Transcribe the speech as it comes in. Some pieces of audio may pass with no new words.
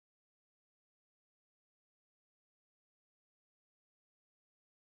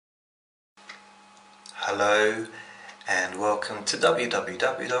Hello and welcome to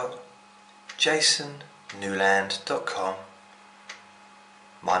www.jasonnewland.com.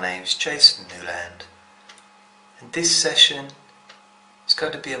 My name's Jason Newland, and this session is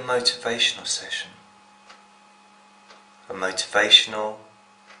going to be a motivational session. A motivational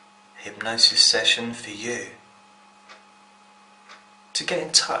hypnosis session for you to get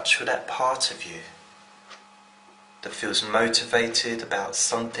in touch with that part of you that feels motivated about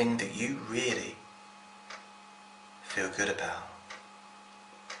something that you really feel good about.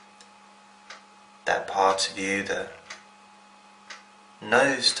 That part of you that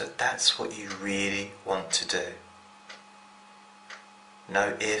knows that that's what you really want to do.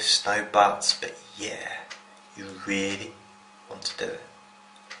 No ifs, no buts, but yeah, you really want to do it.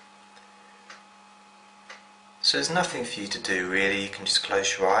 So there's nothing for you to do really. You can just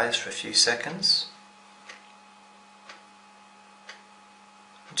close your eyes for a few seconds.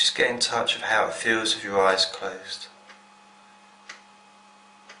 And just get in touch with how it feels with your eyes closed.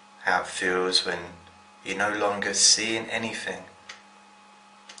 How it feels when you're no longer seeing anything.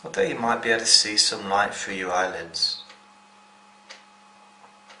 Although you might be able to see some light through your eyelids.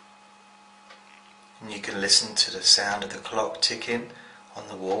 And you can listen to the sound of the clock ticking on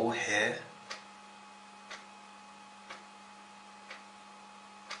the wall here.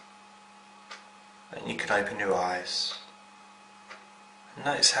 And you can open your eyes and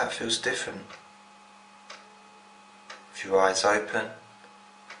notice how it feels different. With your eyes open,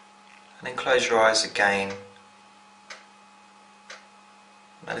 and then close your eyes again.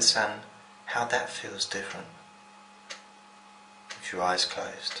 Notice how that feels different with your eyes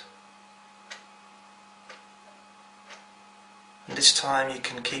closed. And this time you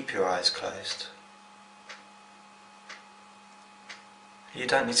can keep your eyes closed. You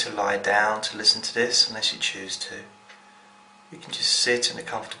don't need to lie down to listen to this unless you choose to. You can just sit in a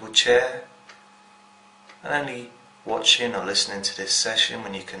comfortable chair and only watching or listening to this session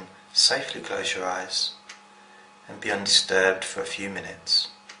when you can safely close your eyes and be undisturbed for a few minutes.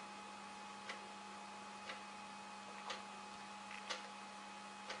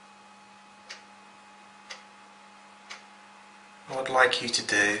 What I'd like you to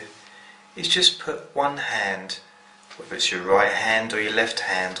do is just put one hand, whether it's your right hand or your left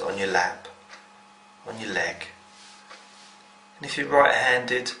hand, on your lap, on your leg. And if you're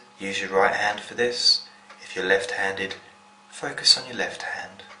right-handed, use your right hand for this. If you're left-handed, focus on your left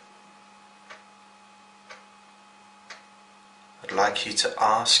hand. I'd like you to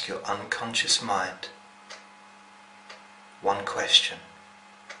ask your unconscious mind one question.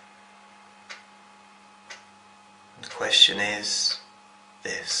 And the question is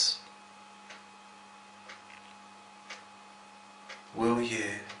this: will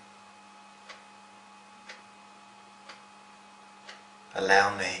you allow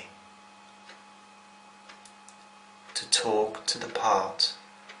me to talk to the part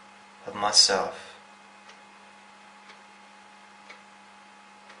of myself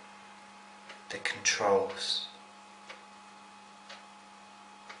that controls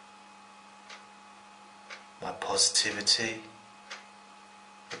my positivity,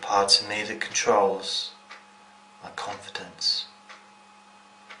 the part of me that controls my confidence,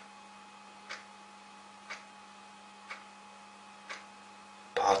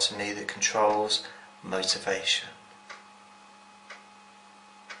 part of me that controls motivation?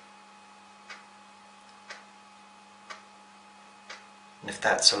 And if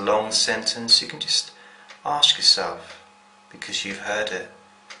that's a long sentence, you can just ask yourself, because you've heard it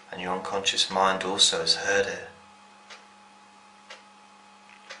and your unconscious mind also has heard it: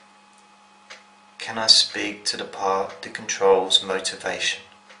 can I speak to the part that controls motivation?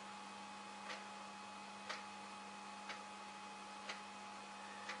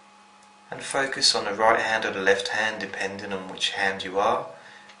 And focus on the right hand or the left hand, depending on which hand you are,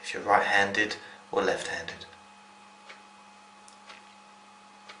 if you're right-handed or left-handed.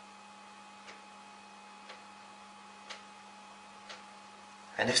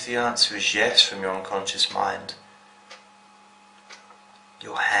 And if the answer is yes from your unconscious mind,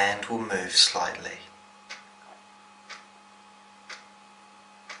 your hand will move slightly.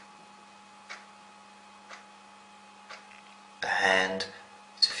 The hand,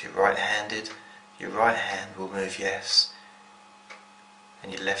 if you're right-handed, your right hand will move yes,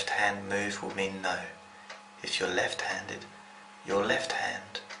 and your left hand move will mean no. If you're left-handed, your left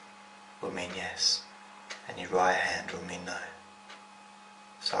hand will mean yes, and your right hand will mean no.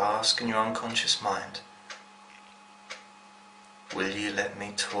 So ask in your unconscious mind, will you let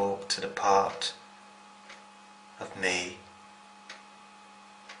me talk to the part of me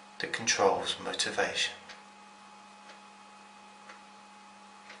that controls motivation?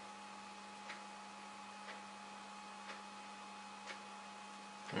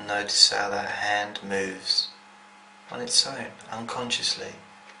 notice how that hand moves on its own, unconsciously,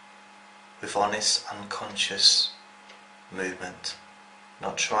 with honest, unconscious movement.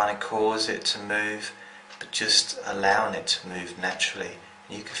 Not trying to cause it to move, but just allowing it to move naturally.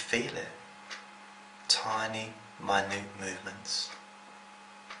 And you can feel it. Tiny, minute movements.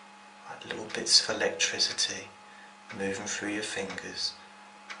 Like little bits of electricity moving through your fingers,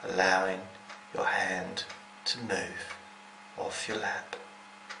 allowing your hand to move off your lap.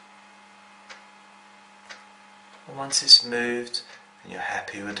 And once it's moved and you're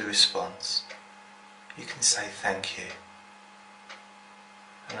happy with the response, you can say thank you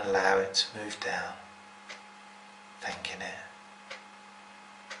and allow it to move down, thanking it.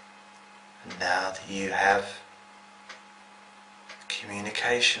 And now that you have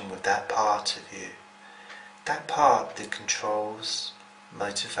communication with that part of you, that part that controls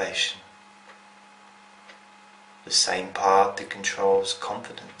motivation, the same part that controls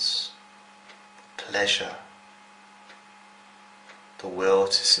confidence, pleasure, the will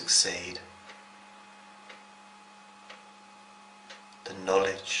to succeed, the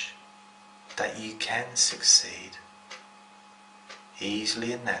knowledge that you can succeed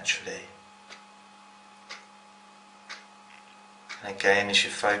easily and naturally. And again, as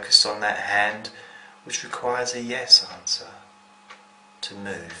you focus on that hand, which requires a yes answer to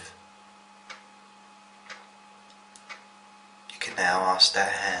move, you can now ask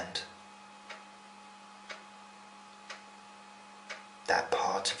that hand, that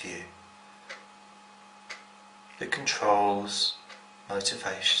part of you that controls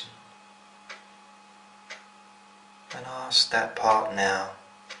motivation, and ask that part now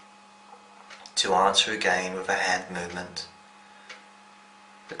to answer again with a hand movement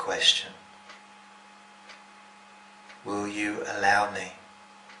the question: will you allow me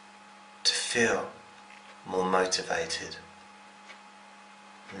to feel more motivated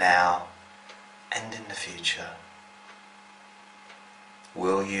now and in the future?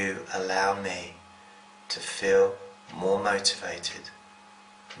 Will you allow me to feel more motivated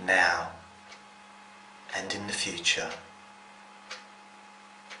now and in the future?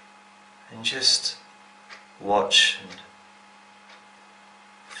 And just watch and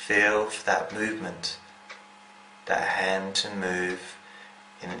feel for that movement, that hand to move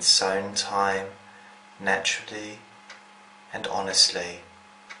in its own time, naturally and honestly,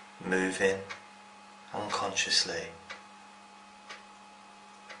 moving unconsciously.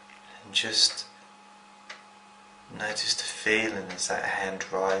 And just notice the feeling as that hand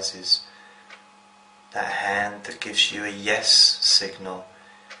rises, that hand that gives you a yes signal,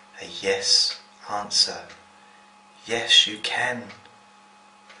 a yes answer. Yes, you can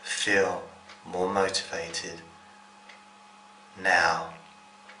feel more motivated now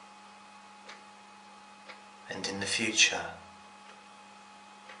and in the future.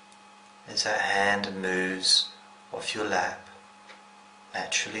 As that hand moves off your lap,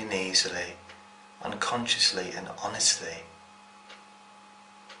 naturally and easily, unconsciously and honestly,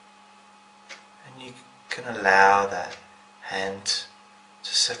 and you can allow that hand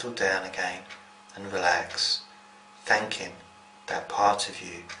to settle down again and relax, thanking that part of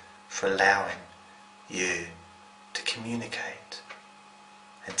you for allowing you to communicate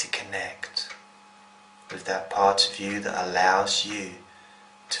and to connect with that part of you that allows you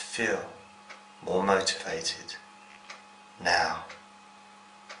to feel more motivated now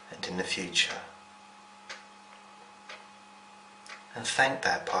and in the future. And thank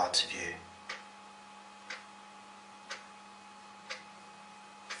that part of you.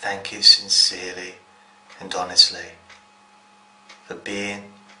 Thank you sincerely and honestly for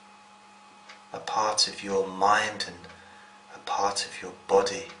being a part of your mind and a part of your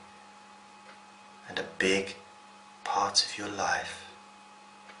body and a big part of your life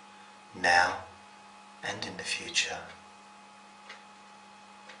now and in the future.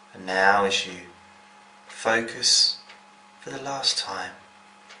 And now, as you focus for the last time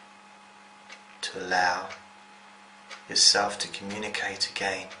to allow yourself to communicate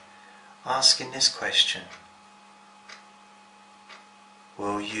again, asking this question: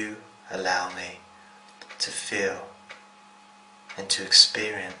 will you allow me to feel and to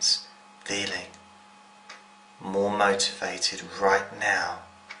experience feeling more motivated right now,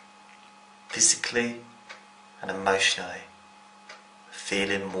 physically and emotionally?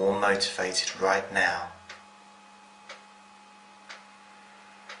 Feeling more motivated right now.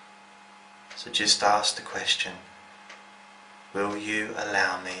 So just ask the question: will you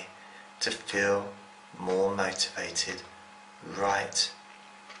allow me to feel more motivated right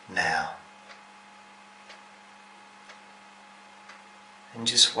now? And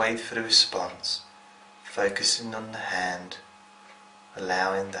just wait for the response, focusing on the hand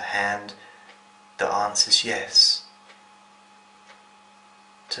allowing the hand that answers yes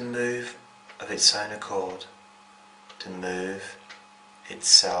to move of its own accord, to move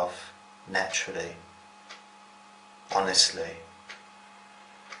itself naturally, honestly.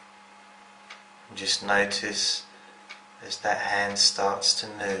 And just notice as that hand starts to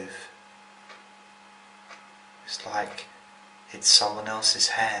move, it's like it's someone else's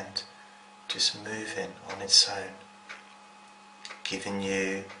hand just moving on its own, giving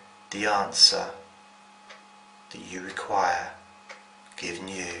you the answer that you require, giving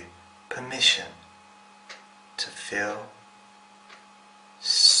you permission to feel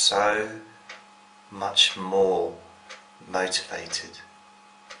so much more motivated.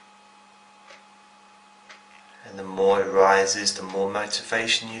 And the more it rises, the more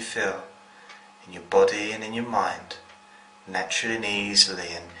motivation you feel in your body and in your mind, naturally and easily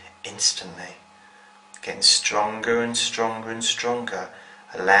and instantly, getting stronger and stronger and stronger,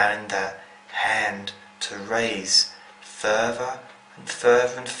 allowing that hand to raise further and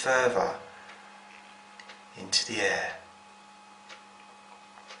further and further into the air.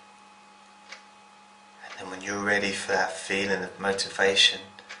 And then when you're ready for that feeling of motivation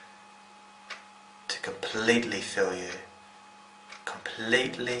to completely fill you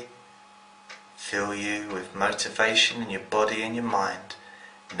with motivation in your body and your mind,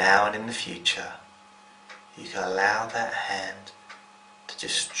 now and in the future, you can allow that hand to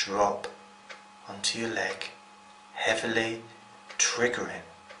just drop onto your leg, heavily triggering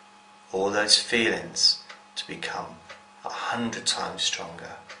all those feelings to become 100 times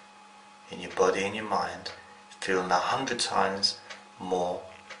stronger in your body and your mind, feeling 100 times more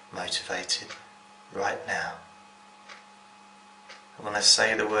motivated right now. And when I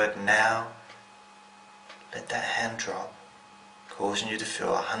say the word now, let that hand drop, causing you to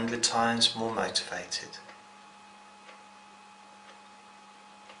feel 100 times more motivated.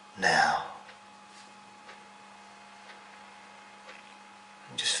 Now.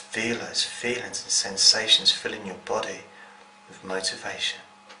 And just feel those feelings and sensations filling your body with motivation.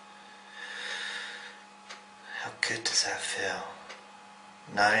 How good does that feel?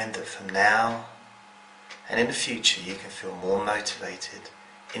 Knowing that from now and in the future you can feel more motivated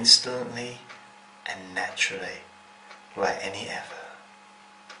instantly and naturally without any effort.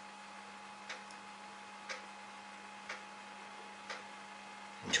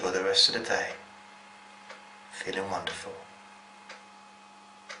 Enjoy the rest of the day, feeling wonderful.